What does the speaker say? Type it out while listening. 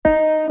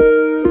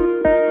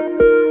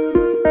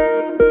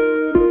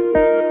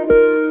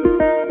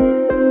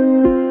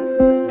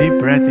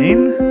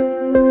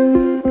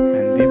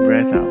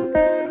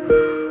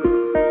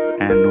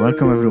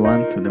welcome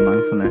everyone to the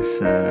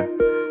Mindfulness at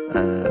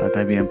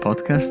IBM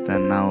podcast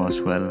and now as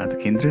well at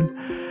Kindred.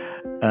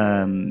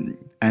 And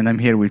I'm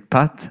here with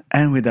Pat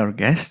and with our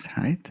guest,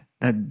 right?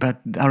 But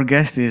our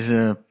guest is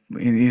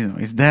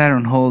there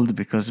on hold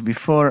because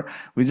before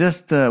we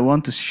just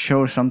want to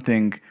show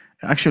something,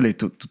 actually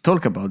to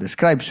talk about,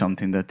 describe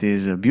something that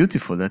is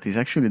beautiful, that is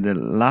actually the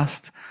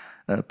last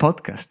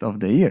podcast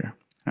of the year.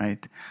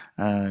 Right.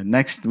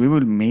 Next, we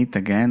will meet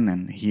again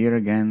and hear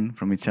again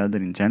from each other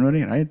in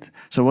January, right?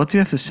 So what do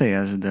you have to say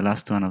as the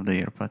last one of the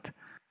year, Pat?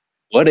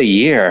 What a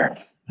year.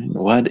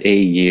 What a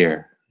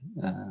year.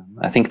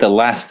 I think the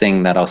last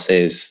thing that I'll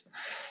say is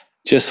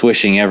just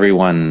wishing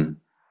everyone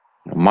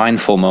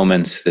mindful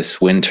moments this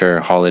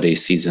winter holiday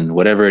season,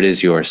 whatever it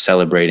is you're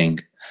celebrating.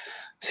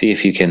 See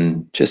if you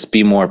can just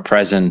be more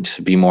present,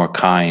 be more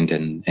kind,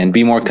 and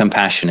be more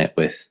compassionate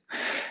with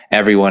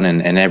everyone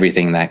and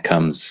everything that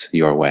comes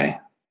your way.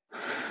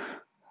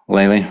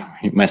 Layli,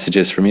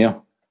 messages from you?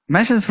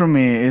 Message from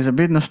me is a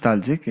bit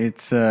nostalgic.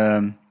 It's,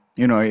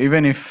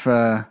 even if,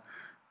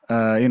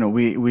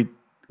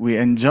 we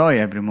enjoy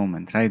every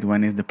moment, right?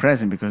 When it's the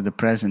present, because the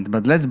present,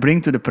 but let's bring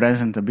to the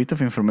present a bit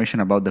of information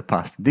about the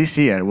past. This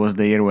year was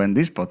the year when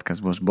this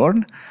podcast was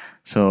born.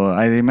 So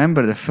I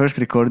remember the first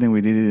recording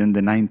we did it on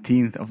the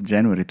 19th of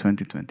January,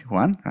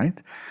 2021,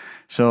 right?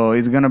 So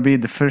it's going to be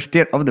the first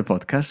year of the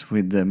podcast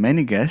with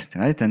many guests,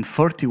 right? And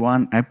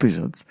 41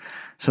 episodes.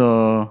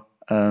 So,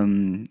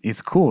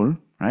 it's cool,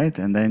 right?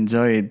 And I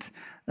enjoy it.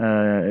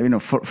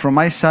 From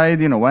my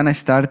side, when I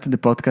started the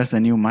podcast, I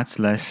knew much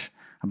less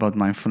about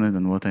mindfulness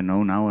than what I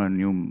know now. I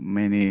knew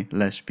many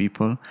less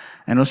people.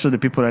 And also the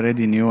people I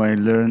already knew, I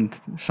learned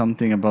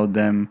something about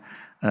them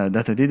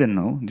that I didn't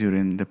know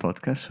during the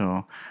podcast.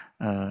 So,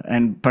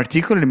 and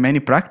particularly many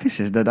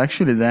practices that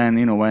actually then,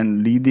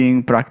 when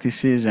leading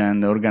practices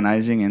and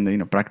organizing in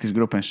the, practice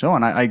group and so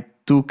on, I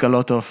took a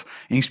lot of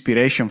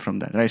inspiration from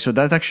that, right? So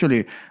that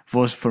actually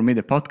was for me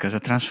the podcast, a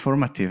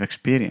transformative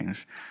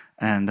experience,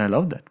 and I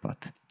love that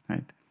part,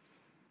 right?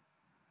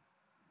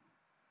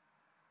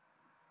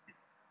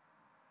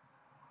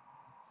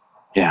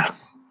 Yeah,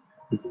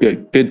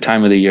 good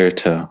time of the year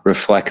to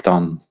reflect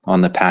on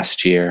the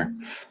past year,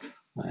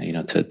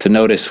 to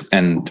notice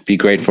and be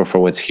grateful for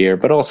what's here,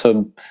 but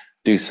also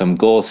do some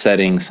goal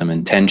setting, some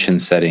intention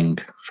setting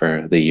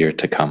for the year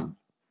to come.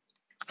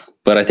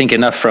 But I think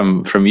enough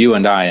from you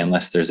and I,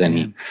 unless there's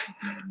any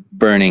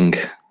burning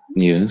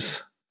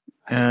news.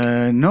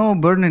 No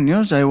burning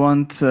news. I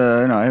want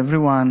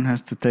everyone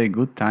has to take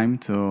good time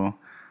to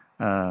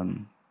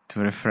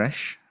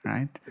refresh,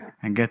 right,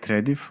 and get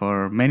ready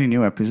for many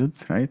new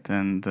episodes, right?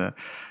 And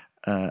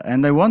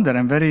I wonder.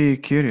 I'm very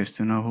curious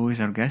to know who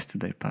is our guest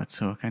today, Pat.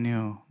 So can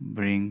you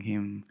bring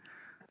him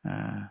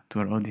to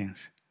our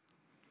audience?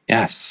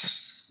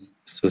 Yes.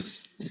 So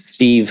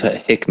Steve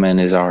Hickman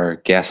is our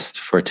guest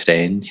for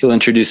today, and he'll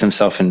introduce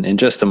himself in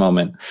just a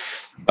moment.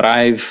 But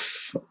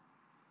I've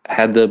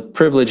had the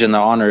privilege and the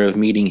honor of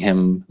meeting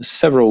him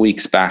several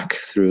weeks back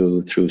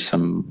through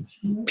some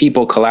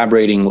people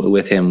collaborating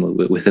with him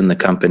within the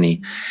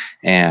company.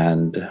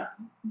 And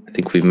I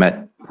think we've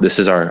met, this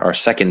is our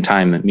second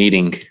time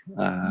meeting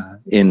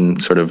in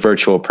sort of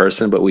virtual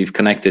person, but we've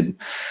connected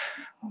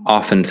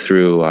often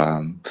through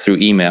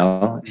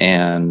email.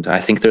 And I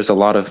think there's a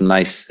lot of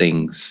nice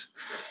things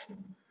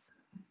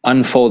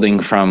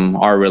unfolding from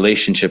our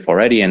relationship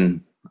already,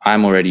 and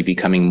I'm already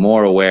becoming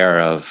more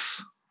aware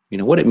of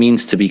what it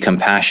means to be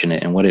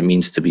compassionate and what it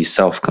means to be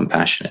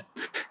self-compassionate.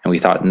 And we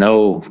thought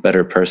no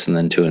better person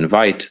than to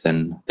invite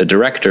than the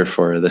director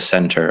for the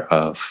Center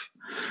of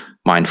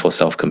Mindful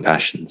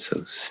Self-Compassion.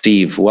 So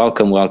Steve,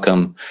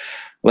 welcome.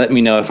 Let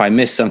me know if I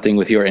missed something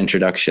with your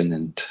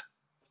introduction.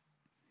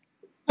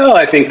 Oh,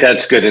 I think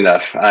that's good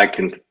enough. I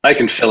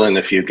can fill in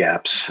a few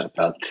gaps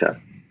about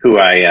who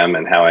I am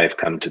and how I've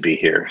come to be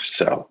here.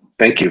 So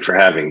thank you for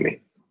having me.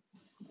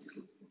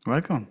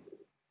 Welcome.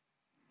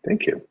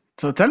 Thank you.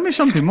 So tell me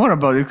something more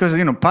about it, because,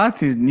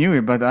 Pat is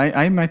new, but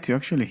I met you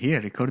actually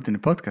here recording the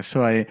podcast.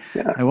 So I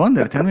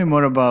wonder, tell me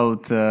more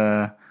about,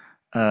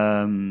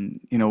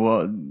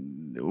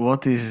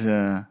 what is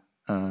the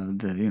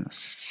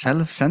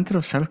Center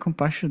of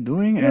Self-Compassion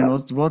doing, and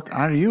what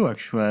are you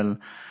actually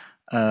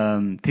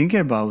thinking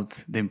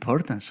about the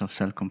importance of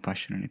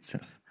self-compassion in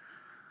itself?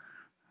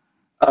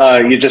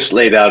 You just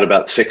laid out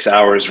about 6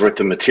 hours worth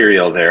of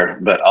material there,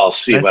 but I'll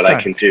see what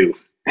I can do.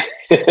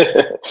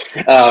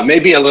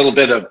 Maybe a little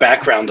bit of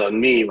background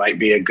on me might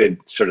be a good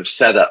sort of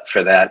setup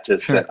for that.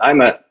 Is that I'm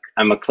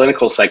a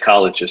clinical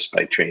psychologist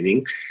by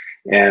training,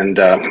 and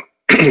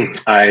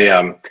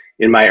I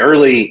in my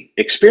early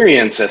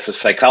experience as a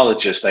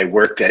psychologist, I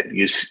worked at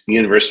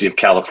University of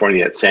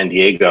California at San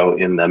Diego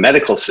in the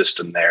medical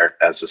system there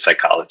as a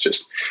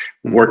psychologist,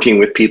 working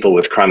with people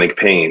with chronic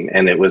pain.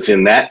 And it was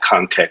in that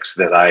context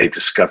that I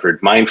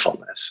discovered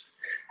mindfulness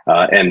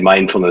and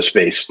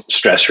mindfulness-based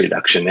stress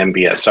reduction,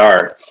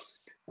 MBSR,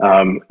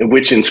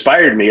 which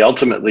inspired me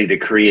ultimately to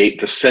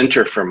create the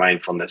Center for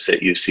Mindfulness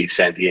at UC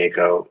San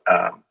Diego,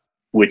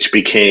 which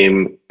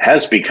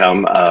has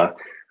become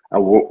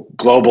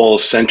global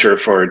center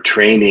for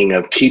training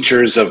of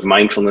teachers of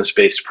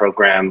mindfulness-based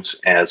programs,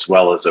 as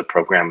well as a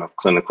program of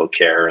clinical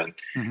care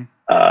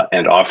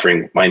and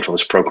offering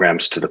mindfulness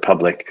programs to the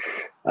public.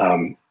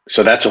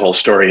 So that's a whole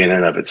story in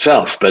and of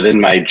itself. But in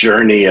my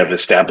journey of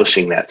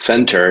establishing that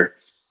center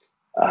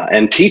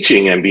and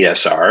teaching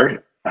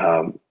MBSR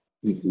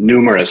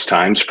numerous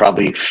times,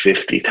 probably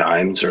 50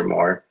 times or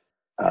more,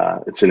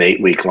 it's an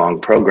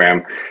 8-week-long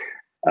program.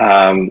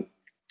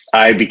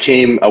 I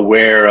became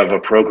aware of a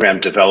program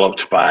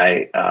developed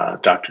by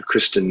Dr.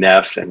 Kristin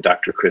Neff and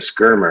Dr. Chris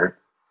Germer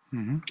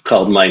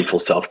called Mindful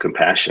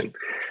Self-Compassion.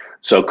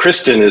 So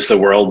Kristin is the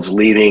world's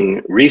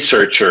leading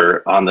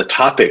researcher on the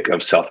topic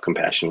of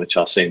self-compassion, which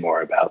I'll say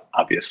more about,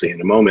 obviously, in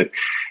a moment.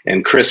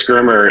 And Chris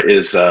Germer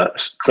is a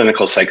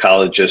clinical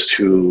psychologist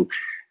who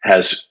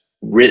has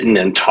written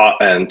and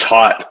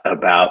taught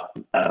about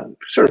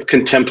sort of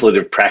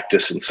contemplative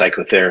practice in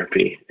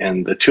psychotherapy.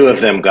 And the two of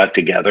them got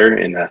together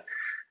in a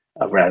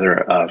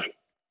rather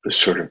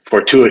sort of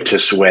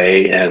fortuitous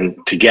way, and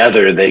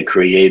together they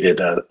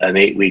created an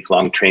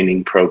 8-week-long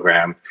training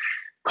program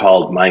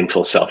called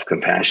Mindful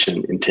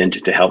Self-Compassion,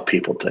 intended to help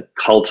people to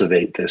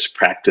cultivate this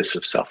practice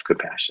of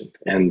self-compassion.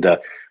 And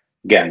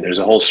again, there's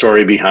a whole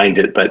story behind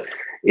it, but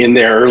in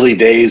their early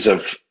days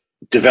of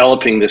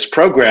developing this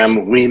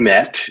program, we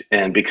met,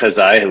 and because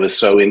I was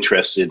so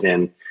interested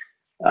in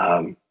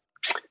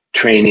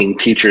training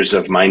teachers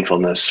of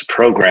mindfulness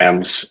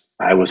programs,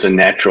 I was a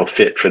natural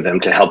fit for them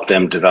to help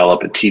them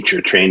develop a teacher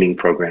training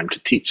program to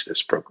teach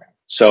this program.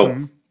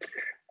 So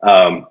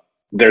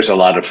there's a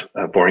lot of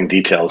boring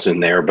details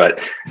in there, but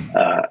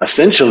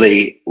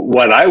essentially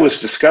what I was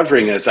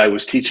discovering as I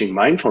was teaching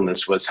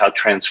mindfulness was how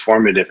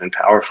transformative and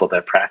powerful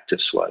that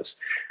practice was,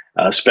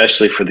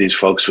 especially for these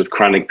folks with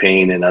chronic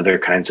pain and other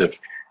kinds of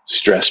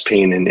stress,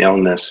 pain, and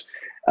illness.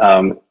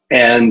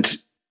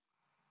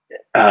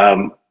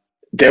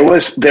 There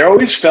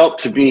always felt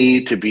to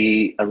me to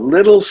be a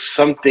little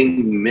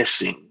something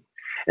missing,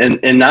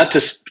 and not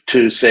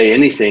to say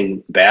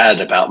anything bad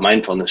about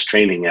mindfulness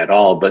training at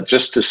all, but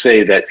just to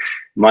say that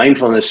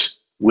mindfulness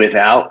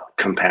without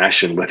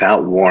compassion,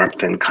 without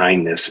warmth and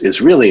kindness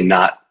is really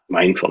not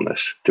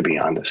mindfulness, to be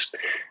honest.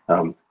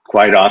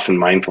 Quite often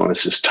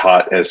mindfulness is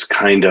taught as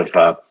kind of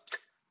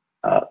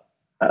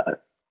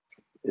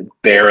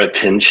bare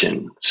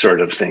attention sort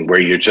of thing, where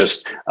you're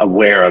just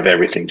aware of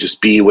everything,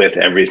 just be with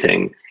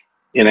everything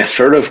in a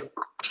sort of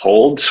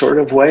cold sort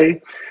of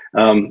way.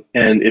 And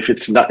if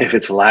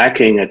it's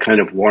lacking a kind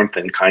of warmth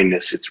and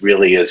kindness, it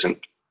really isn't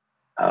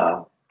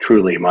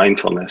truly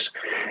mindfulness.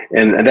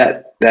 And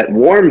that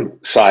warm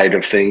side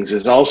of things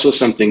is also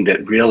something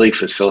that really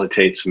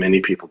facilitates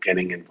many people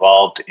getting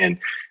involved in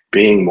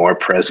being more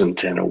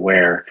present and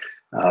aware.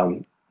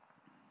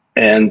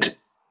 And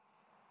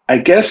I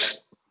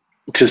guess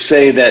to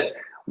say that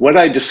what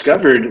I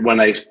discovered when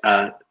I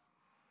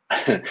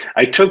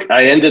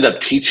ended up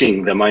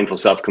teaching the Mindful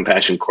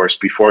Self-Compassion course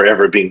before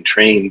ever being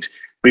trained,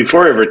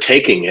 before ever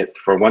taking it,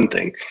 for one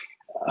thing,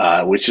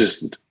 which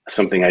is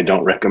something I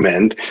don't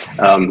recommend.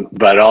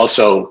 But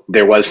also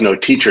there was no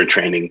teacher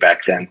training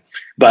back then.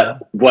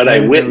 But what I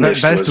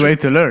witnessed was the best way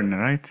to learn,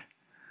 right?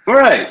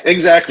 Right,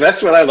 exactly.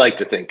 That's what I like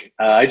to think.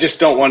 I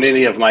just don't want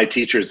any of my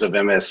teachers of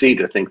MSc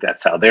to think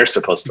that's how they're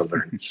supposed to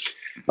learn,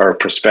 or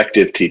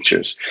prospective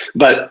teachers.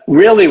 But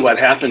really what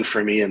happened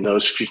for me in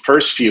those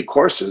first few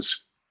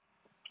courses,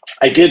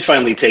 I did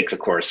finally take the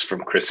course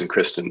from Chris and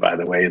Kristin, by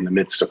the way, in the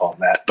midst of all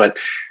that. But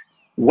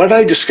what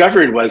I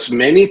discovered was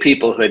many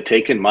people who had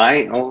taken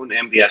my own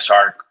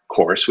MBSR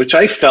course, which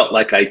I felt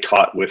like I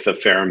taught with a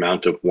fair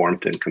amount of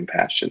warmth and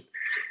compassion,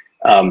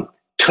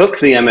 took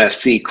the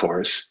MSc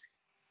course,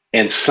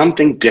 and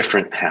something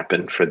different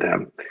happened for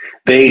them.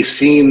 They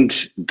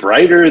seemed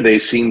brighter. They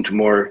seemed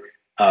more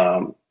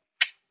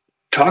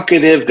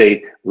talkative.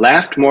 They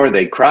laughed more.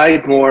 They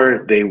cried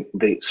more.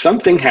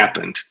 Something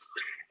happened.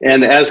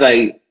 And as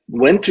I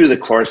went through the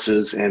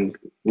courses and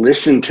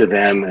listened to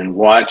them and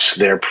watched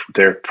their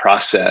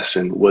process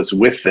and was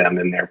with them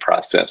in their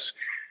process,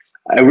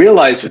 I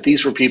realized that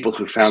these were people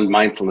who found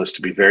mindfulness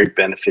to be very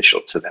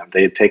beneficial to them.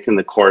 They had taken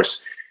the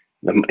course,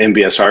 the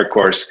MBSR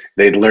course.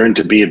 They'd learned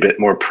to be a bit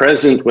more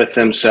present with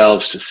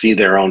themselves, to see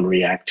their own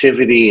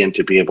reactivity and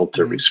to be able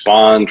to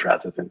respond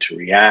rather than to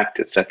react,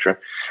 etc.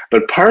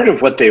 But part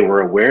of what they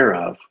were aware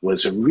of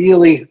was a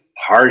really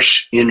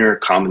harsh inner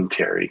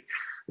commentary,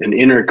 an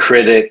inner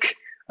critic,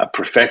 a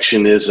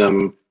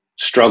perfectionism,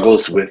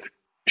 struggles with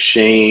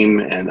shame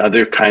and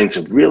other kinds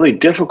of really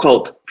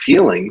difficult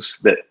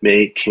feelings that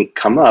may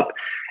come up.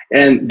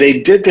 And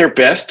they did their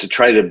best to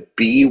try to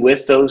be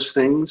with those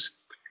things.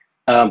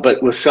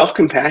 But with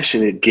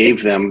self-compassion, it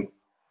gave them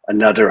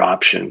another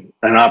option,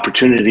 an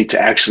opportunity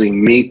to actually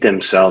meet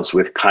themselves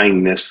with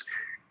kindness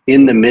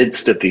in the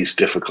midst of these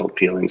difficult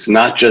feelings,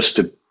 not just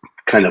to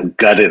kind of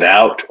gut it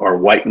out or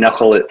white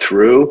knuckle it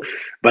through,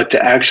 but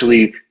to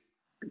actually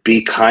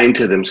be kind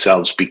to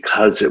themselves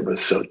because it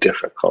was so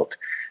difficult.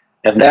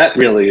 And that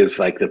really is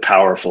like the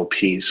powerful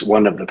piece.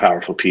 One of the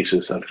powerful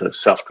pieces of the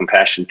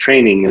self-compassion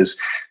training is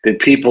that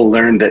people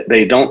learn that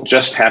they don't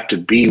just have to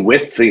be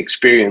with the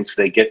experience,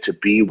 they get to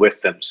be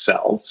with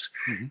themselves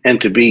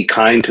and to be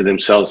kind to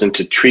themselves and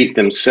to treat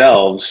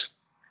themselves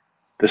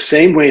the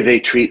same way they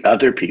treat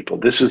other people.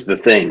 This is the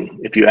thing.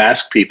 If you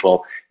ask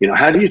people,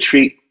 how do you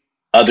treat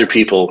other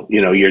people,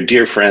 your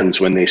dear friends,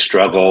 when they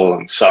struggle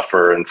and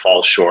suffer and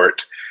fall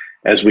short,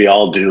 as we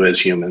all do as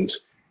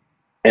humans?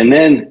 And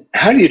then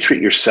how do you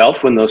treat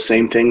yourself when those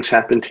same things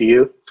happen to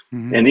you?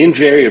 And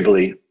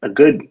invariably, a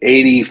good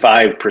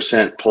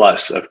 85%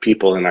 plus of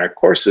people in our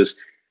courses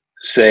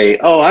say,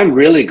 oh, I'm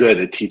really good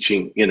at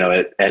teaching,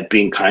 at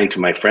being kind to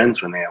my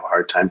friends when they have a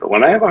hard time. But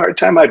when I have a hard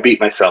time, I beat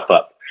myself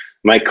up.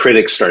 My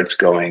critic starts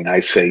going. I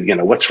say,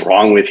 what's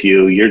wrong with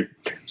you?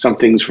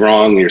 Something's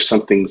wrong.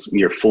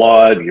 You're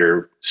flawed.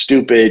 You're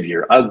stupid.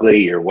 You're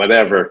ugly. You're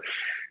whatever.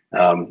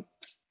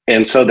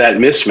 And so that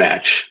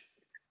mismatch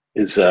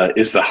is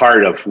the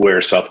heart of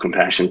where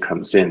self-compassion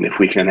comes in. If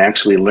we can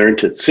actually learn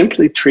to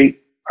simply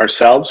treat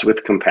ourselves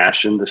with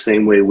compassion the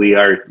same way we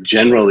are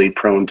generally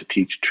prone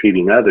to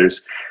treating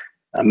others,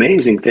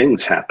 amazing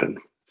things happen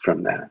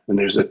from that. And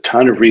there's a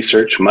ton of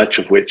research, much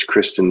of which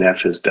Kristin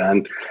Neff has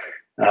done,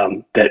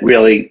 that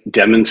really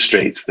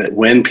demonstrates that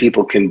when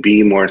people can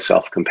be more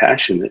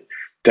self-compassionate,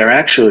 they're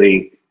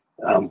actually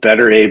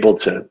better able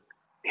to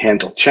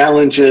handle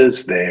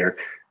challenges. Their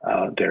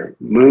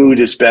mood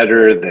is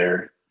better.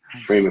 Their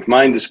frame of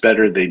mind is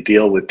better. They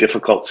deal with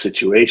difficult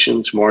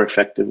situations more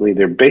effectively.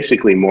 They're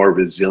basically more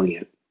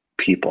resilient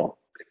people.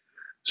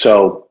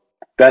 So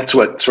that's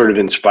what sort of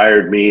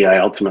inspired me. I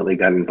ultimately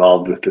got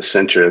involved with the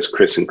center as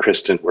Chris and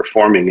Kristin were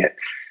forming it.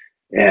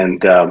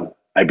 And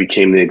I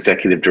became the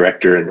executive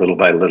director, and little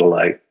by little,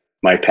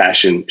 my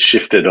passion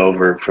shifted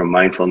over from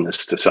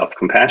mindfulness to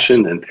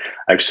self-compassion. And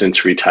I've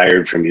since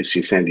retired from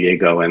UC San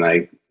Diego, and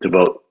I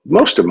devote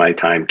most of my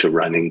time to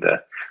running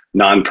the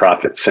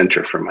nonprofit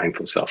Center for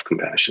Mindful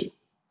Self-Compassion.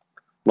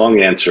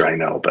 Long answer, I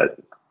know, but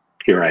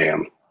here I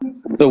am.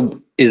 So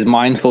is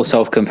mindful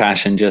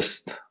self-compassion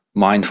just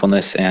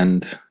mindfulness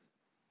and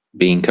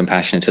being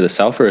compassionate to the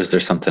self, or is there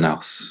something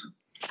else?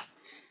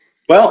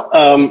 Well,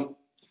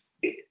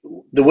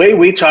 the way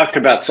we talk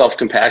about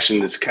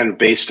self-compassion is kind of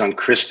based on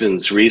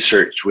Kristin's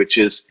research, which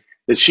is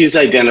that she's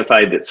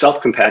identified that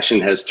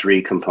self-compassion has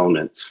three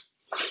components.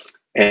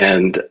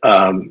 And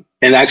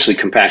actually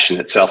compassion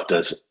itself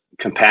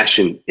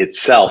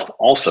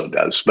also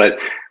does. But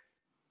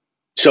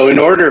so in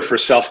order for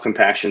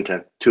self-compassion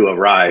to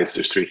arise,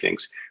 there's three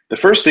things. The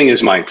first thing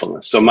is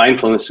mindfulness. So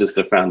mindfulness is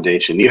the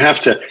foundation. You have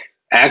to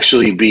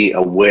actually be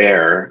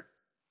aware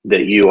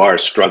that you are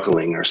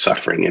struggling or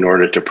suffering in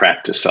order to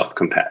practice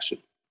self-compassion.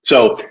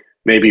 So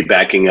maybe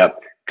backing up,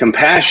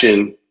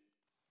 compassion,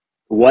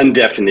 one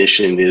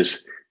definition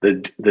is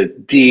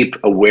the deep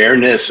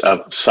awareness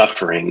of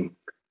suffering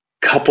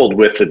coupled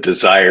with the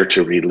desire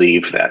to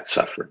relieve that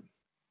suffering.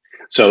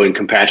 So in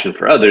compassion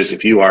for others,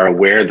 if you are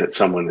aware that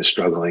someone is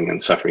struggling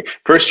and suffering,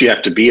 first you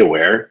have to be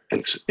aware.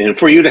 And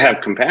for you to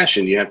have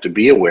compassion, you have to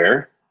be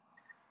aware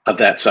of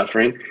that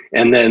suffering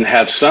and then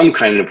have some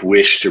kind of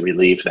wish to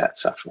relieve that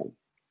suffering.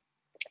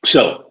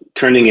 So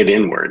turning it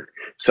inward,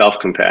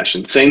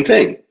 self-compassion, same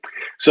thing.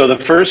 So the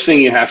first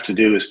thing you have to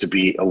do is to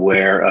be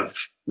aware of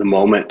the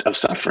moment of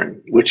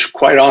suffering, which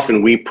quite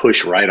often we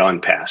push right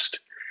on past,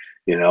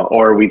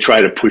 or we try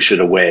to push it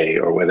away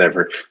or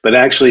whatever, but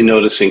actually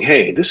noticing,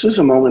 hey, this is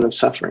a moment of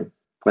suffering.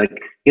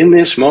 Like in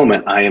this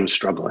moment, I am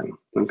struggling.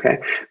 Okay.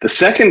 The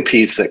second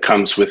piece that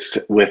comes with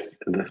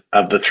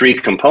the three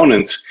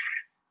components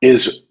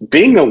is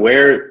being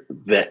aware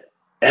that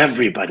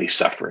everybody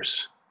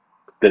suffers,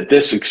 that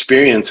this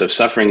experience of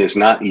suffering is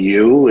not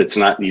you. It's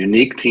not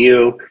unique to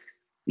you.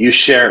 You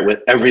share it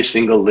with every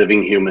single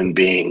living human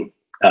being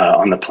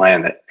on the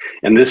planet.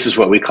 And this is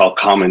what we call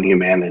common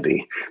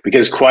humanity,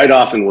 because quite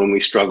often when we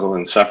struggle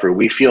and suffer,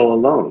 we feel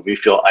alone. We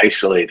feel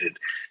isolated.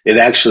 It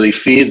actually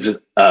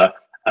feeds a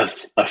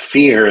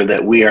fear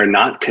that we are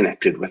not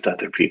connected with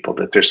other people,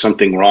 that there's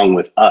something wrong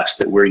with us,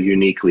 that we're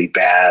uniquely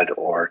bad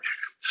or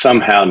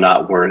somehow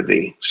not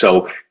worthy.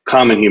 So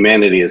common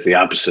humanity is the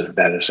opposite of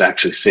that. It's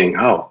actually seeing,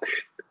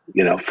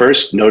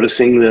 first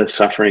noticing the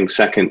suffering,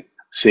 second,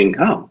 seeing,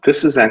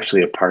 this is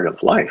actually a part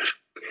of life.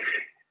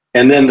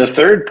 And then the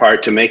third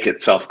part, to make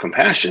it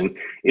self-compassion,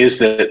 is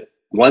that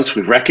once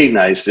we've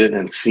recognized it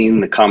and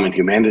seen the common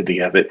humanity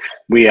of it,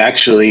 we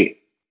actually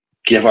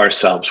give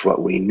ourselves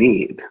what we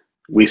need.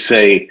 We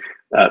say,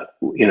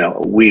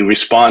 we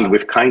respond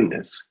with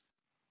kindness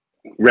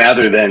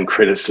rather than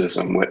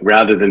criticism,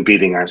 rather than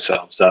beating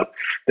ourselves up,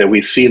 that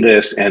we see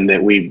this and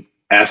that we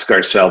ask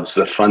ourselves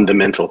the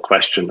fundamental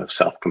question of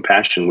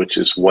self-compassion, which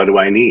is, what do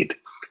I need?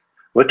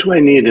 What do I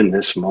need in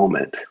this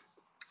moment?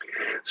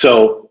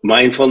 So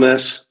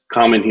mindfulness,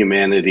 common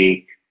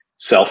humanity,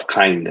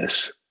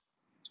 self-kindness,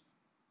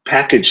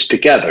 packaged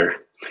together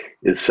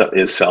is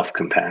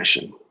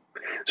self-compassion.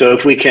 So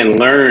if we can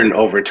learn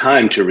over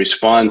time to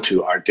respond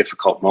to our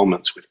difficult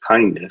moments with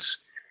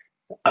kindness,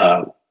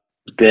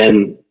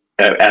 then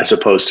as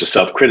opposed to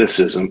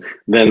self-criticism,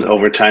 then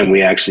over time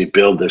we actually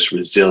build this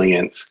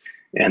resilience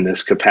and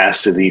this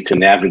capacity to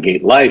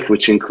navigate life,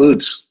 which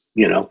includes,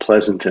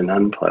 pleasant and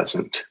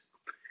unpleasant.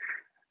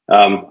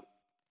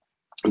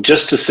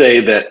 Just to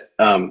say that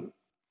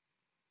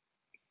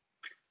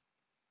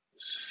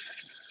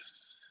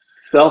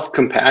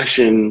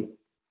self-compassion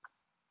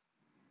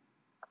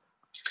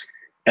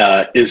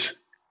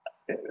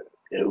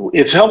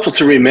it's helpful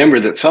to remember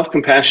that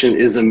self-compassion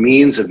is a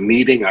means of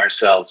meeting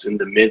ourselves in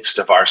the midst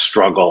of our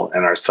struggle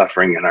and our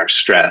suffering and our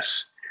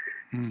stress.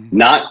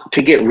 Not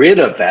to get rid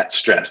of that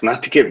stress,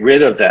 not to get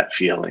rid of that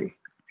feeling.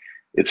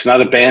 It's not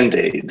a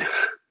Band-Aid.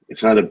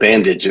 It's not a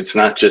bandage. It's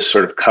not just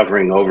sort of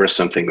covering over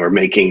something or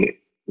making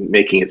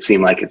it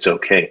seem like it's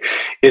okay.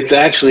 It's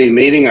actually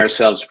meeting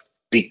ourselves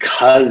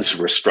because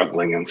we're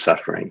struggling and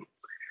suffering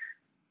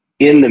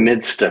in the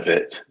midst of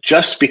it,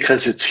 just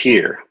because it's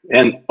here.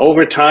 And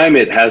over time,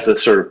 it has a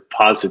sort of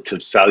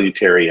positive,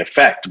 salutary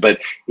effect. But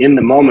in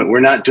the moment, we're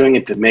not doing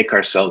it to make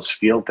ourselves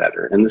feel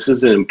better. And this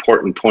is an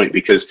important point,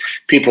 because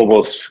people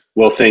will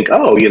think,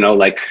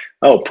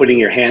 putting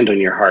your hand on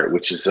your heart,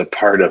 which is a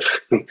part of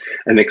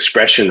an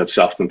expression of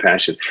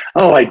self-compassion.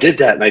 Oh, I did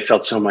that and I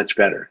felt so much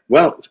better.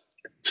 Well,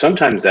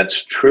 sometimes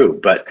that's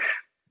true, but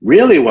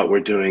really what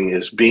we're doing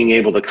is being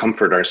able to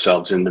comfort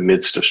ourselves in the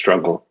midst of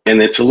struggle. And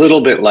it's a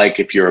little bit like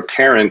if you're a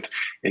parent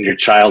and your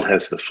child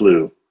has the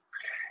flu,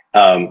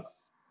 and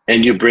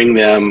you bring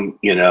them,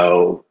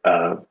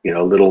 a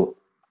little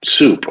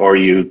soup, or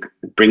you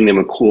bring them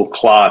a cool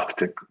cloth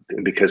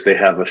because they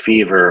have a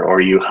fever,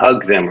 or you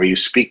hug them, or you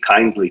speak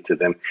kindly to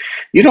them.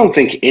 You don't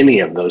think any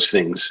of those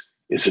things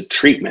is a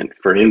treatment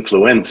for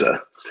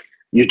influenza.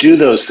 You do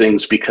those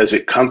things because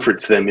it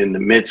comforts them in the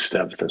midst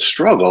of the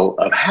struggle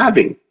of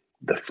having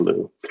the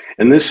flu.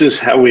 And this is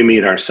how we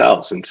meet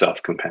ourselves in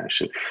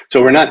self-compassion.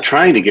 So we're not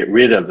trying to get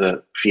rid of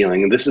the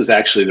feeling. And this is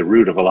actually the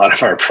root of a lot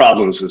of our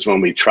problems, is when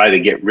we try to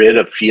get rid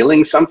of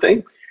feeling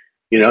something.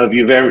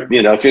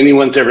 If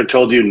anyone's ever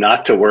told you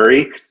not to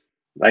worry,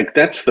 like,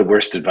 that's the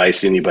worst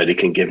advice anybody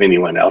can give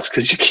anyone else,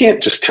 because you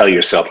can't just tell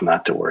yourself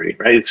not to worry,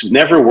 right? It's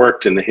never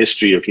worked in the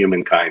history of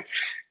humankind.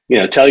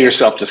 Tell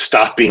yourself to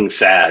stop being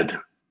sad,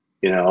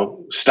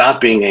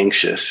 stop being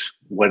anxious,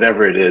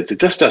 whatever it is. It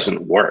just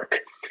doesn't work.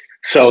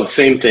 So the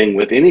same thing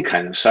with any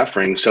kind of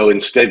suffering. So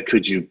instead,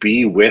 could you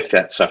be with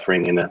that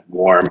suffering in a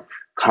warm,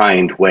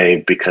 kind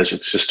way, because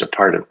it's just a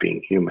part of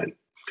being human?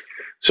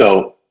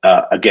 So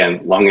again,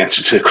 long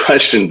answer to the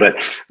question, but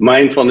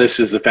mindfulness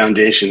is the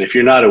foundation. If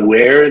you're not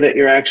aware that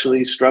you're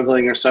actually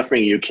struggling or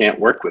suffering, you can't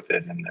work with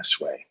it in this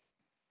way.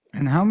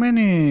 And how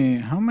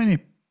many,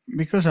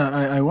 because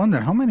I wonder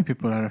how many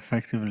people are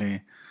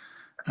effectively,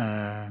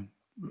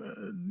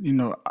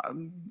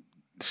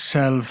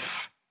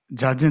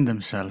 self-judging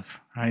themselves,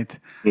 right?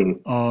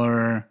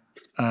 Or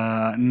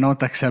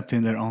not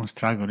accepting their own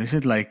struggle. Is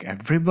it like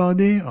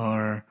everybody,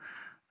 or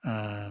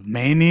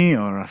many,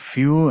 or a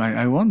few?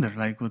 I wonder,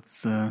 like,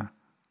 what's your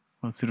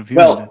view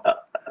on that?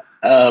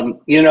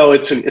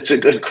 It's a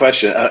good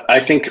question.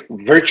 I think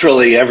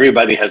virtually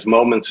everybody has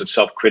moments of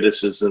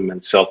self-criticism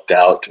and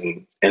self-doubt,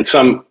 and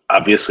some,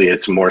 obviously,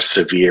 it's more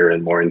severe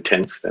and more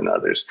intense than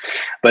others.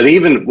 But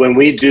even when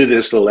we do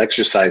this little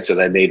exercise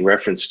that I made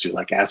reference to,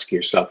 like asking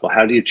yourself, well,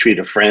 how do you treat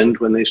a friend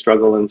when they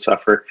struggle and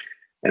suffer?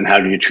 And how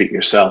do you treat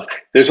yourself?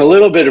 There's a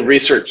little bit of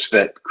research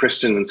that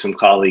Kristen and some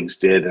colleagues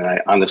did, and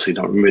I honestly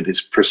don't remember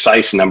these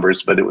precise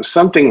numbers, but it was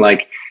something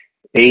like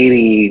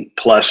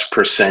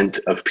 80+%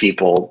 of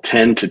people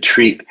tend to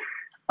treat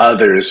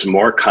others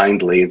more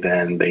kindly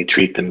than they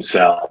treat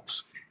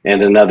themselves.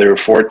 And another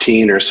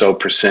 14 or so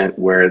percent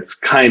where it's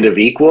kind of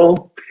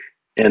equal.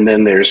 And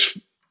then there's,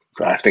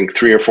 I think,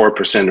 3 or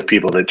 4% of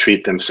people that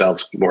treat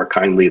themselves more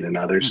kindly than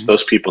others. Mm-hmm.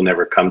 Those people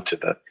never come to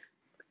the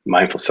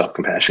mindful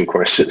self-compassion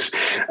courses.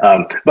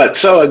 But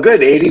so a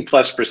good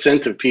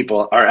 80+% of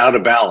people are out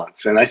of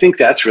balance. And I think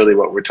that's really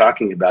what we're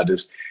talking about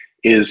is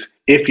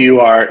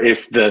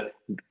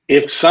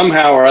if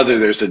somehow or other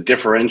there's a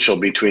differential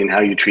between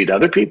how you treat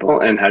other people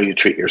and how you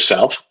treat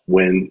yourself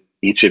when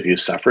each of you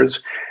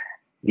suffers,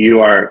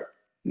 you're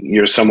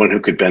someone who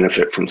could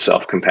benefit from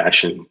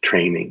self-compassion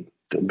training,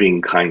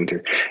 being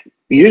kinder.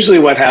 Usually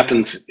what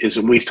happens is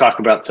when we talk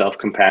about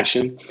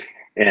self-compassion,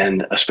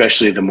 and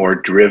especially the more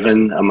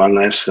driven among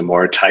us, the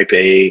more type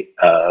A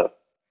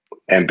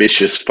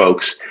ambitious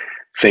folks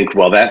think,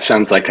 well, that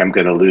sounds like I'm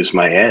going to lose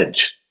my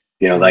edge.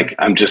 Like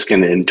I'm just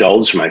going to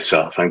indulge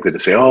myself. I'm going to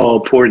say, oh,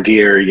 poor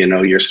dear,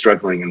 you're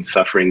struggling and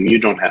suffering. You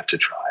don't have to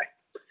try.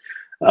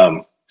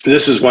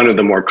 This is one of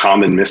the more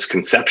common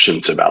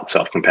misconceptions about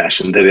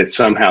self-compassion, that it's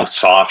somehow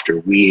soft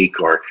or weak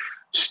or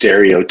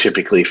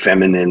stereotypically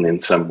feminine in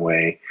some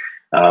way.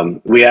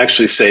 We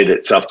actually say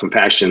that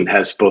self-compassion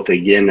has both a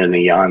yin and a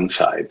yang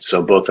side.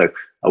 So both a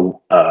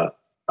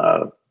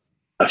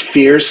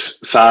fierce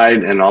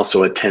side and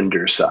also a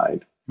tender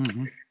side.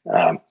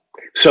 Mm-hmm.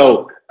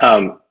 So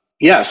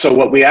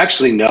what we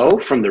actually know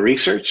from the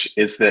research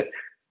is that,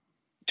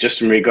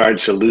 just in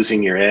regards to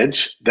losing your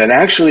edge, that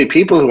actually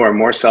people who are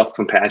more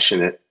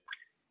self-compassionate,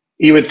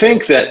 you would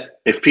think that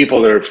if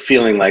people are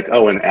feeling like,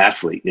 oh, an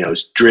athlete,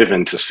 is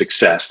driven to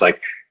success,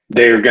 like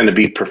they're going to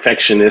be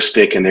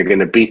perfectionistic and they're going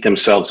to beat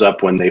themselves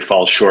up when they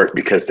fall short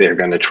because they're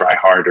going to try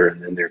harder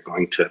and then they're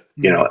going to,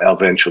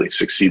 eventually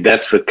succeed.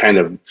 That's the kind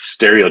of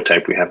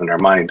stereotype we have in our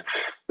mind.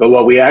 But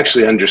what we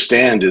actually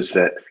understand is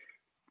that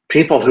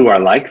people who are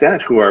like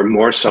that, who are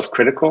more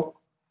self-critical,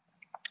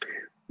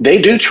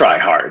 they do try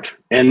hard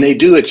and they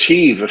do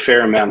achieve a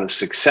fair amount of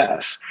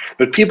success.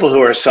 But people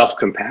who are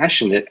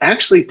self-compassionate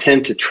actually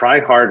tend to try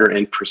harder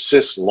and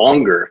persist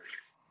longer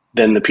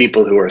than the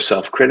people who are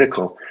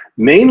self-critical,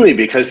 mainly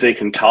because they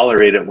can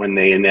tolerate it when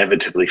they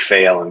inevitably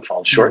fail and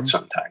fall short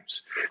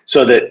sometimes.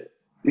 So that,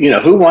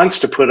 who wants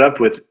to put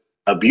up with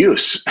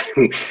abuse?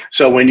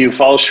 So when you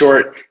fall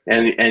short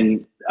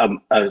and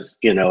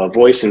a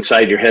voice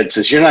inside your head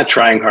says, you're not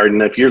trying hard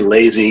enough, you're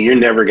lazy, you're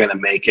never going to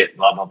make it,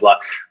 blah, blah, blah.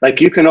 Like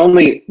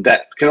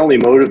that can only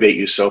motivate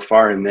you so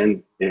far and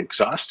then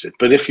exhausted.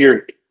 But if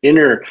your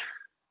inner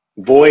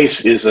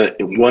voice is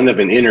one of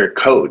an inner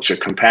coach, a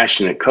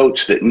compassionate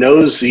coach that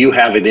knows you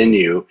have it in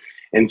you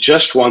and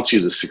just wants you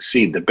to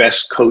succeed, the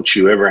best coach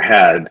you ever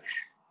had,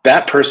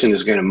 that person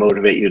is going to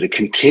motivate you to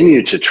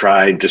continue to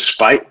try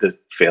despite the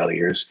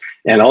failures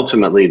and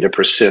ultimately to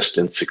persist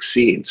and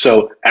succeed.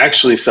 So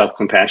actually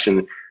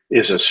self-compassion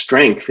is a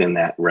strength in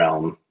that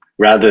realm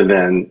rather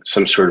than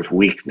some sort of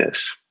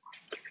weakness.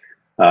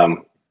 I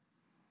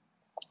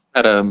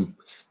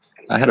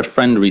had a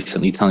friend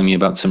recently telling me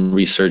about some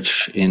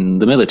research in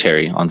the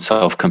military on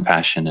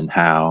self-compassion and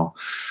how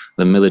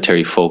the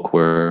military folk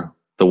were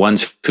the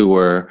ones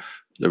who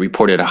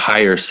reported a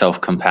higher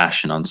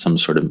self-compassion on some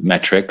sort of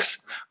metrics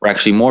were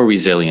actually more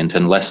resilient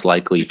and less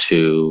likely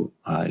to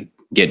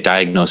get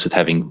diagnosed with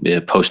having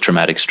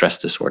post-traumatic stress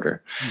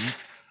disorder.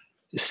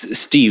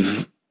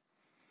 Steve,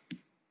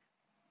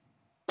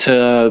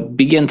 to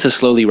begin to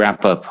slowly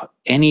wrap up,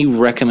 any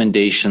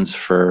recommendations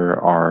for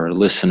our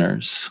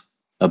listeners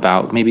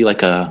about maybe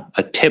like a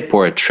tip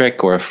or a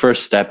trick or a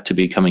first step to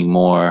becoming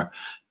more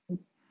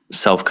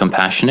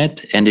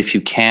self-compassionate? And if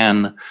you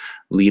can,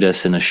 lead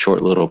us in a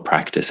short little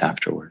practice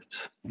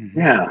afterwards.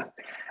 Yeah.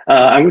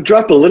 I'm going to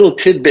drop a little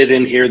tidbit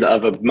in here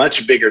of a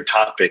much bigger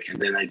topic, and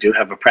then I do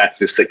have a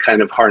practice that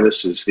kind of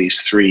harnesses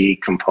these three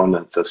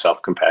components of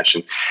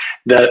self-compassion.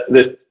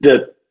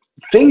 The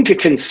thing to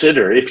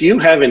consider, if you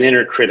have an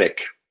inner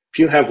critic, if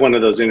you have one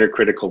of those inner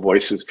critical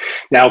voices,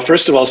 now,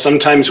 first of all,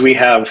 sometimes we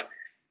have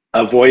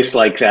a voice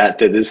like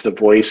that is the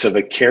voice of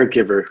a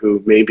caregiver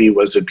who maybe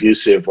was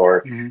abusive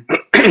or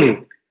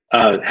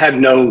had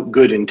no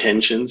good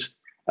intentions.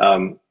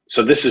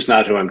 So this is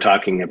not who I'm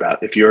talking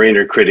about. If your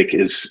inner critic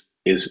is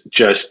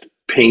just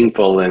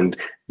painful and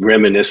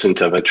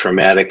reminiscent of a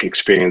traumatic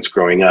experience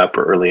growing up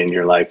or early in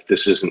your life,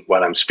 this isn't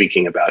what I'm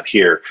speaking about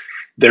here.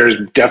 There's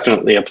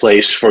definitely a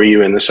place for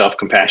you in the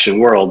self-compassion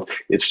world.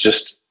 It's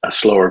just a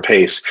slower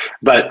pace.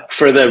 But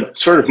for the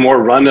sort of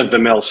more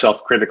run-of-the-mill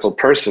self-critical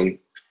person,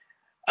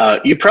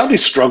 you probably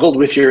struggled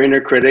with your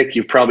inner critic.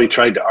 You've probably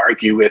tried to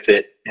argue with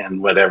it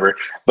and whatever.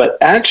 But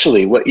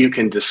actually what you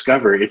can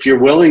discover, if you're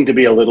willing to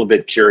be a little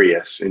bit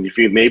curious, and if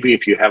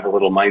you have a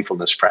little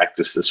mindfulness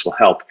practice, this will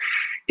help,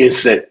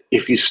 is that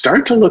if you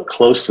start to look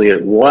closely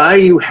at why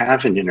you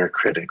have an inner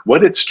critic,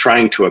 what it's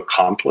trying to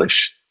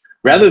accomplish,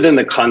 rather than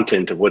the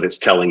content of what it's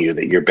telling you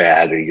that you're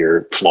bad or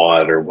you're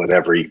flawed or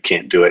whatever, you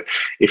can't do it.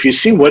 If you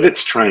see what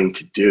it's trying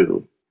to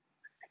do,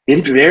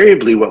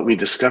 invariably what we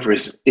discover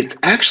is it's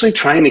actually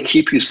trying to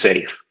keep you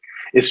safe.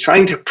 It's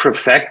trying to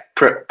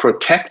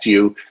protect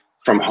you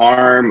from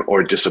harm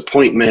or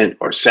disappointment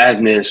or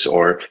sadness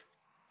or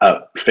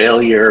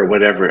failure or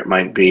whatever it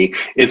might be.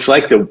 It's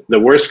like the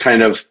worst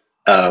kind of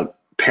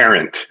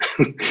parent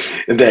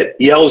that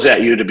yells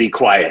at you to be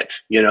quiet,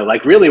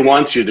 like really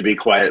wants you to be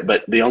quiet,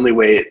 but the only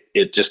way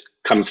it just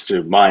comes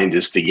to mind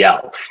is to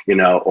yell,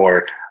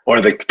 or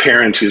the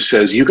parent who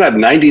says, you got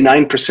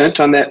 99%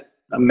 on that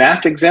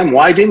math exam,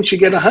 why didn't you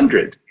get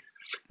 100?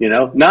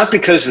 Not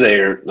because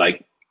they're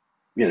like,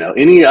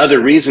 any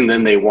other reason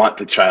than they want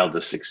the child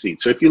to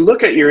succeed. So if you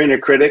look at your inner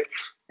critic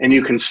and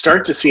you can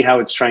start to see how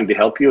it's trying to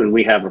help you, and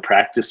we have a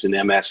practice in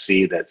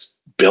MSC that's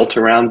built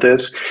around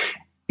this,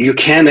 you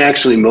can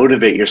actually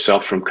motivate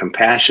yourself from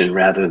compassion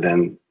rather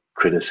than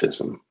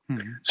criticism.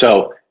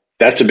 So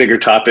that's a bigger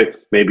topic,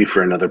 maybe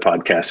for another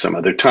podcast some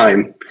other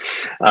time.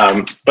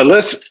 But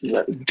let's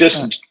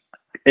just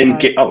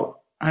engage.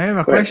 I have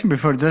a question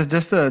before,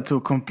 just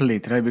to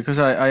complete, right? Because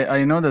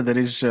I know that there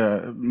is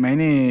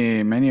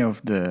many of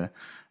the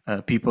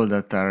people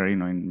that are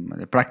in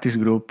the practice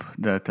group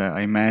that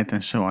I met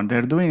and so on.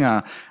 They're doing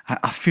a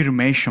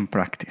affirmation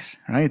practice,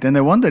 right? And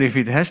I wonder if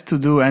it has to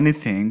do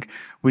anything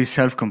with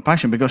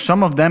self-compassion, because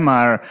some of them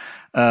are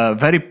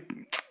very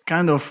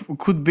kind of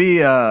could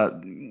be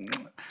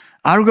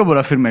arguable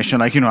affirmation,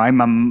 like,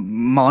 I'm a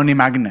money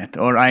magnet,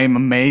 or I'm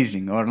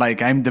amazing, or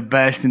like I'm the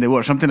best in the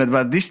world, something like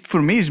that. But this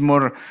for me is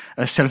more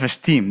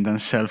self-esteem than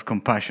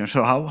self-compassion.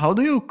 So how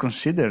do you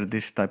consider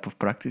this type of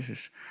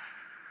practices?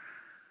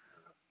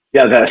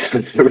 Yeah, that's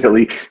a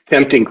really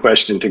tempting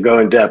question to go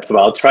in depth, but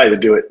I'll try to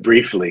do it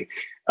briefly.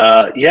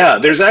 Yeah,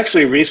 there's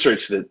actually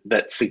research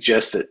that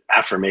suggests that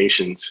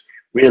affirmations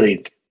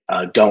really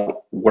don't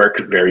work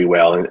very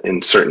well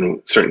in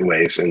certain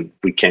ways, and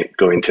we can't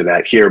go into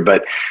that here.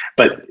 But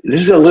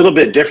this is a little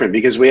bit different,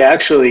 because we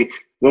actually,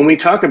 when we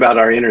talk about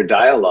our inner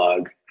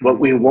dialogue, what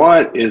we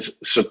want is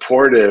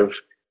supportive,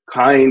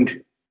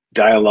 kind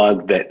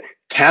dialogue that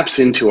taps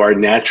into our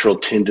natural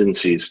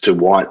tendencies to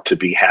want to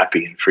be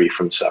happy and free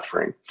from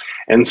suffering.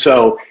 And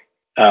so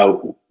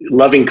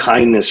loving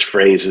kindness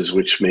phrases,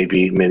 which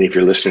maybe many of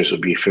your listeners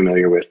will be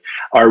familiar with,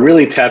 are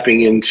really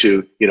tapping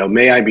into,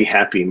 may I be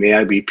happy, may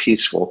I be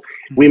peaceful.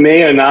 We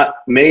may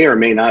or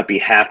may not be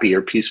happy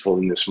or peaceful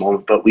in this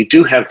moment, but we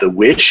do have the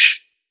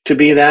wish to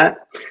be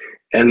that.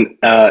 And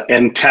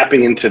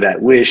tapping into that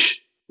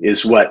wish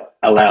is what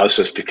allows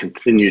us to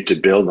continue to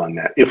build on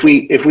that. If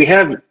we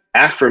have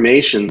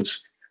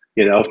affirmations,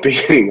 of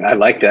being, I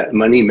like that,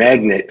 money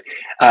magnet,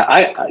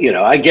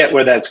 I get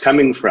where that's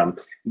coming from.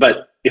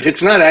 But if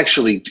it's not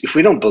actually, if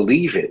we don't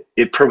believe it,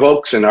 it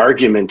provokes an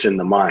argument in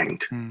the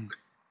mind.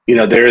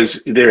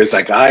 There's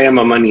like, I am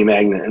a money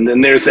magnet. And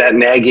then there's that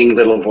nagging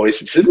little voice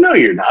that says, no,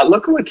 you're not.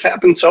 Look at what's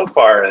happened so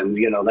far. And,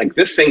 like,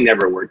 this thing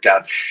never worked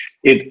out.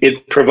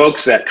 It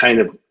provokes that kind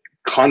of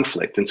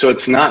conflict. And so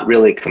it's not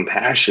really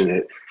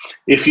compassionate.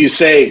 If you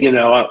say,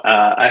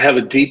 I have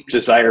a deep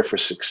desire for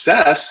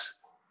success,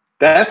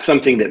 that's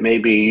something that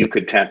maybe you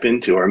could tap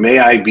into. Or may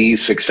I be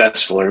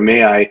successful, or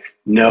may I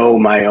know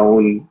my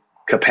own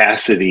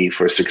capacity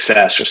for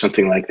success, or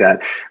something like that.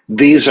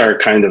 These are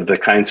kind of the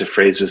kinds of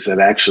phrases that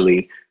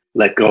actually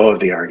let go of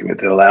the argument,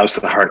 that allows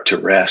the heart to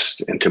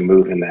rest and to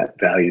move in that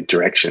valued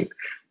direction.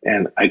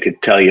 And I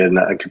could tell you,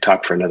 I could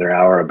talk for another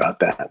hour about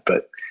that,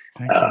 but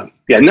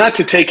not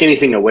to take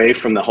anything away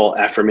from the whole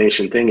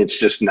affirmation thing. It's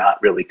just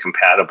not really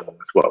compatible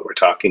with what we're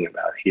talking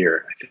about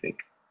here, I think.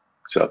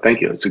 So thank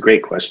you. It's a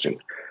great question.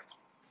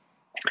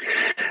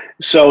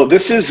 So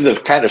this is the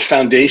kind of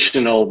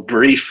foundational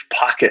brief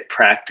pocket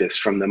practice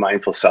from the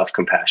Mindful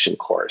Self-Compassion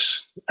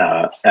course.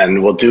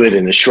 And we'll do it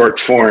in a short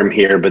form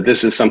here, but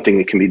this is something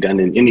that can be done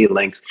in any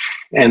length.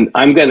 And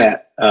I'm going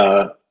to,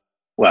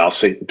 I'll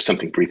say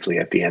something briefly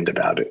at the end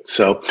about it.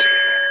 So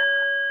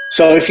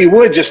if you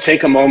would just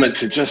take a moment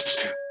to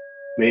just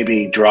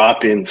maybe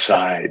drop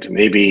inside,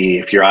 maybe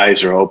if your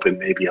eyes are open,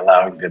 maybe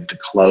allowing them to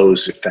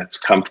close if that's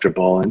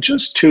comfortable, and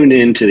just tune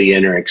into the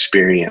inner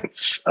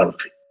experience of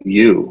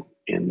you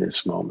in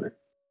this moment,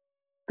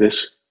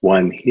 this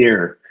one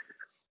here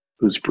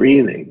who's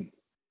breathing.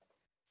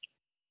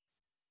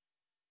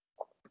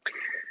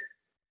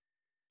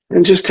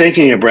 And just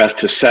taking a breath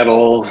to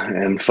settle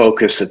and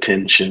focus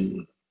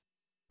attention,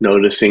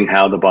 noticing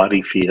how the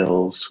body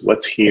feels,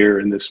 what's here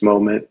in this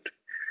moment,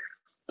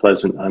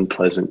 pleasant,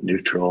 unpleasant,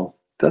 neutral,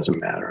 doesn't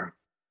matter.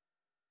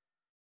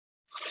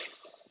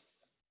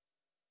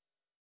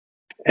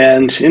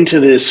 And into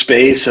this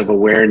space of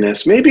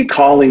awareness, maybe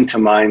calling to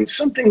mind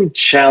something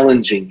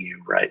challenging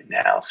you right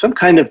now, some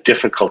kind of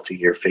difficulty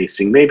you're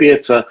facing. Maybe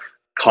it's a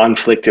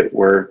conflict at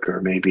work,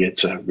 or maybe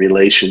it's a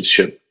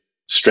relationship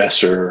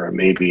stressor, or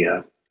maybe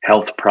a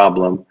health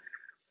problem,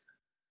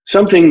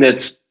 something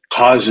that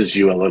causes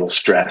you a little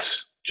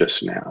stress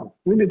just now.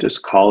 Maybe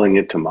just calling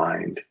it to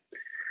mind.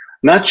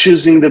 Not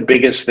choosing the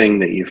biggest thing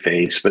that you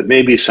face, but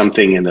maybe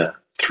something in a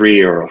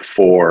 3 or a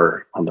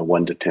 4 on the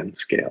 1 to 10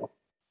 scale.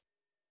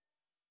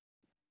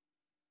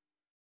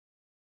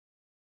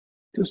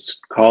 Just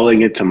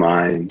calling it to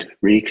mind,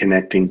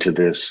 reconnecting to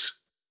this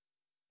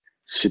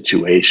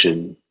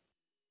situation,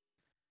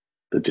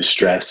 the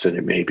distress that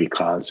it may be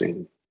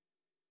causing.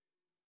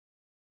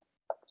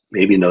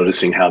 Maybe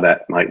noticing how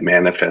that might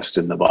manifest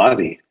in the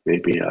body,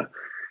 maybe a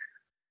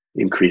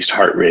increased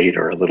heart rate,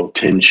 or a little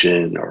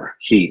tension or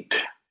heat.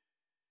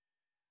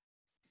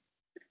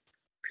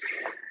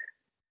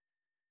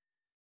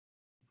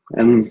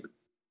 And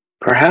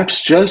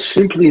perhaps just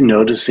simply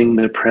noticing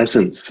the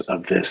presence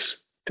of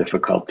this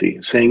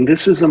difficulty, saying,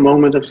 this is a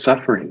moment of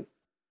suffering.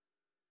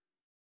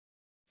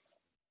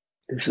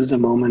 This is a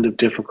moment of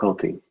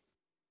difficulty.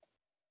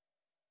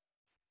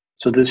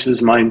 So this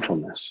is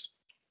mindfulness.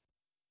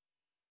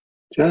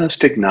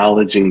 Just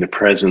acknowledging the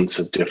presence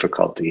of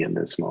difficulty in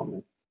this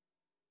moment.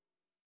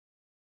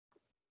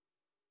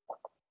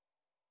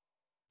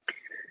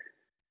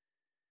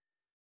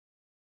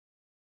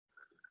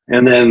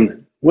 And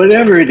then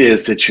whatever it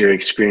is that you're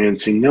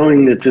experiencing,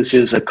 knowing that this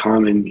is a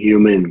common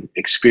human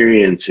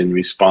experience in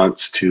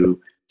response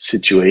to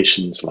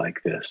situations like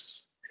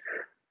this.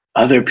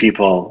 Other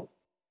people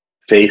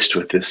faced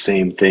with this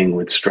same thing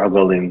would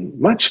struggle in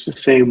much the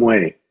same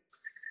way.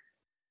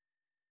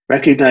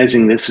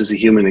 Recognizing this is a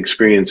human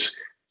experience,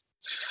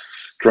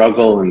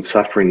 struggle and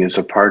suffering is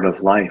a part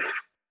of life.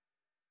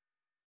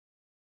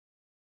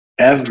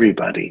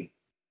 Everybody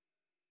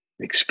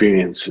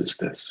experiences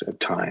this at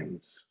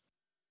times.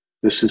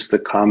 This is the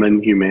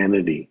common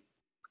humanity.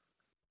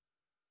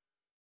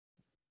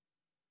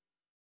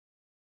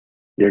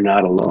 You're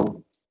not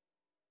alone.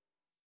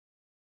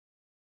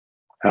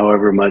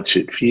 However much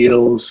it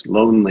feels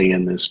lonely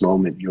in this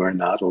moment, you are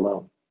not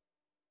alone.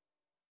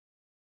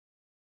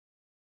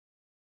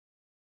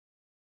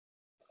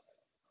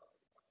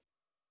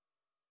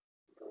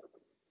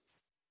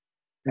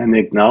 And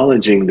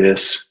acknowledging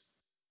this,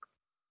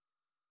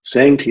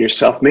 saying to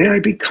yourself, may I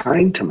be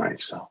kind to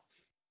myself.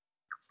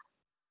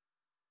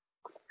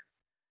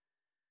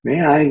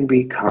 May I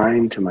be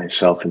kind to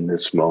myself in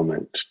this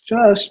moment,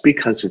 just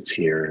because it's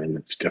here and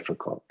it's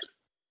difficult.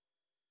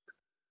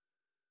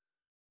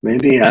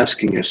 Maybe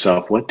asking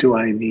yourself, what do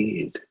I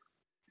need?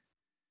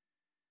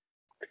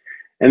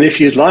 And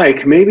if you'd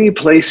like, maybe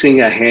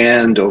placing a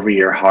hand over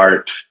your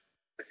heart,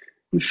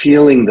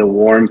 feeling the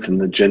warmth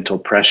and the gentle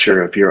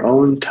pressure of your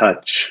own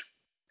touch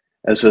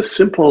as a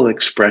simple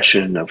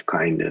expression of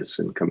kindness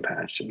and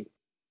compassion.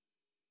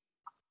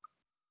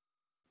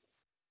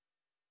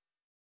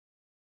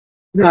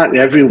 Not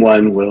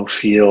everyone will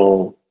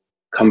feel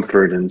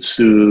comfort and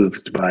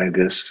soothed by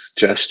this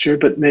gesture,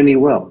 but many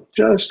will.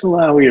 Just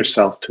allow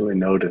yourself to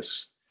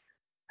notice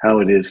how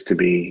it is to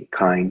be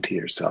kind to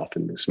yourself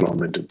in this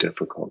moment of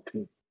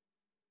difficulty.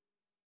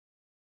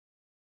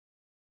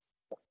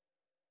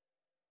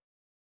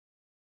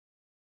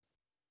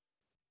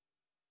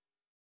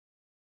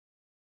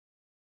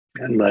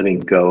 And letting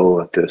go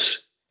of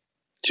this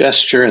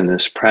gesture and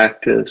this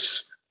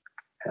practice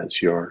as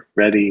you're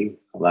ready,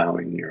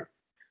 allowing your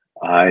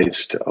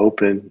eyes to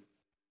open.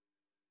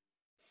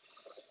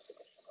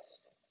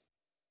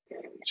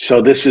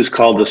 So this is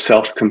called the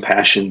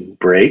self-compassion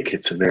break.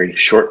 It's a very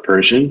short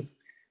version,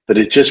 but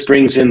it just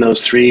brings in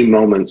those three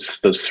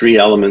moments, those three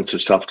elements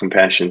of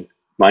self-compassion: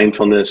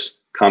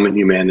 mindfulness, common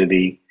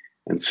humanity,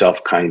 and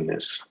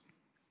self-kindness.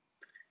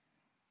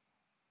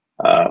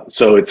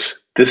 So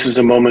this is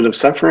a moment of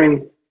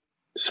suffering.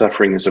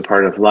 Suffering is a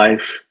part of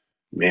life.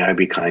 May I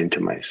be kind to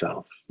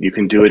myself. You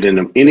can do it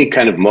in any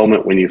kind of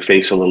moment when you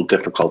face a little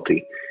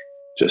difficulty,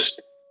 just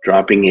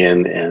dropping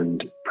in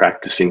and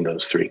practicing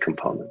those three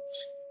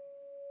components.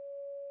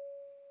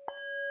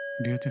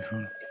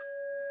 Beautiful.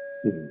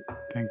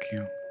 Thank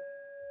you.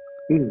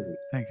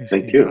 Thank you,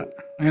 Thank Steve. you.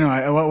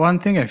 One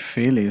thing I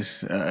feel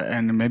is,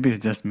 and maybe it's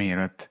just me,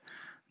 right,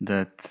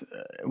 that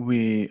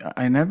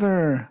I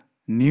never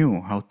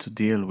knew how to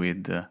deal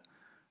with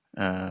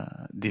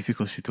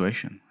difficult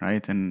situation,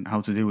 right, and how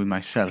to deal with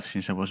myself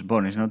since I was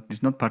born.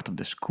 It's not part of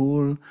the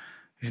school.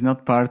 It's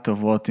not part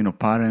of what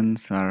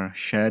parents are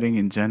sharing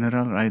in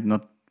general, right?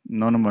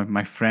 None of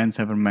my friends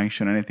ever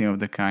mention anything of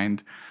the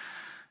kind.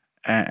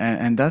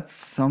 And that's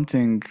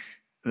something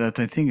that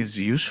I think is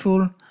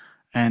useful,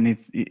 and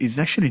it's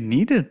actually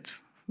needed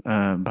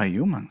by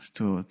humans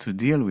to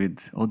deal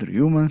with other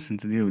humans and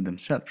to deal with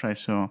themselves, right?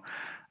 So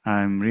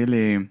I'm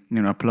really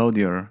applaud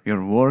your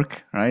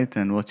work, right,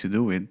 and what you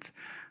do with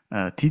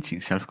teaching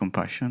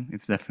self-compassion.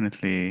 It's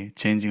definitely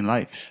changing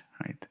lives,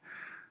 right?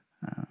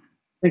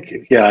 Thank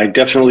you. Yeah, I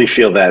definitely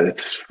feel that.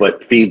 It's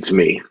what feeds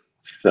me.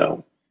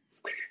 So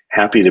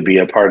happy to be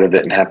a part of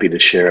it and happy to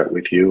share it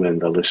with you and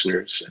the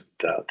listeners. And,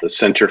 the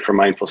Center for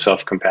Mindful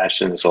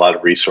Self-Compassion has a lot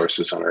of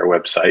resources on our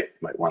website.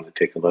 You might want to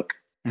take a look.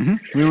 Mm-hmm.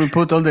 We will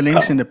put all the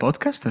links in the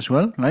podcast as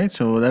well, right?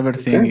 So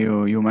everything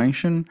you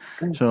mentioned.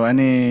 Okay. So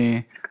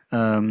any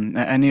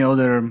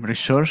other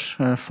resource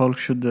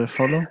folks should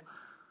follow?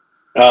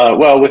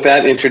 Well, with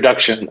that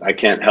introduction, I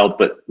can't help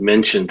but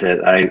mention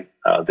that I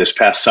this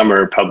past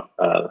summer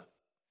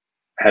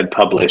had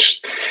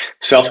published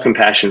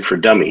Self-Compassion for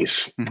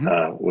Dummies,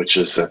 which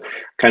is a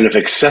kind of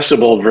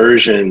accessible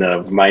version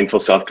of mindful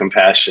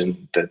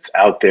self-compassion that's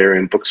out there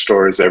in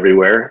bookstores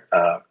everywhere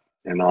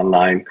and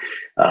online.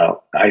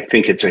 I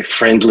think it's a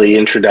friendly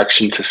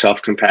introduction to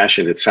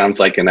self-compassion. It sounds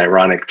like an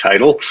ironic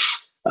title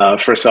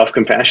for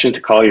self-compassion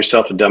to call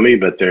yourself a dummy,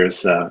 but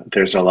there's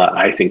a lot.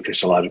 I think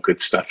there's a lot of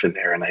good stuff in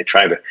there, and I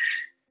try to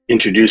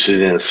introduce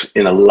it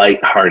in a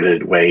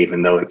light-hearted way,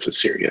 even though it's a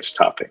serious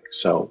topic.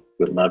 So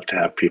would love to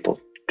have people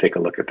take a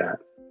look at that.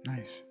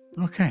 Nice.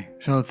 Okay.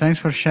 So thanks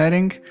for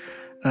sharing.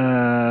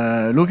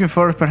 Looking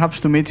forward perhaps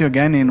to meet you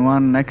again in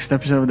one next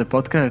episode of the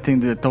podcast. I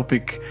think the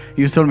topic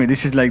you told me,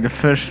 this is like the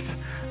first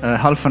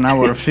half an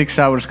hour of 6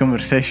 hours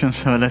conversation.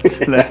 So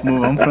let's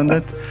move on from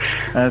that.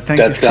 Thank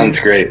you, That sounds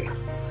Steve. great.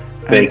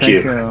 Thank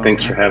you.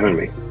 Thanks for having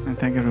me. And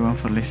thank everyone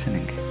for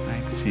listening.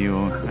 Right. See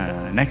you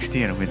next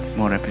year with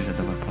more episodes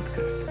of our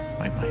podcast.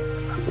 Bye-bye.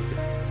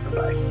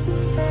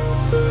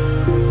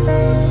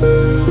 Bye.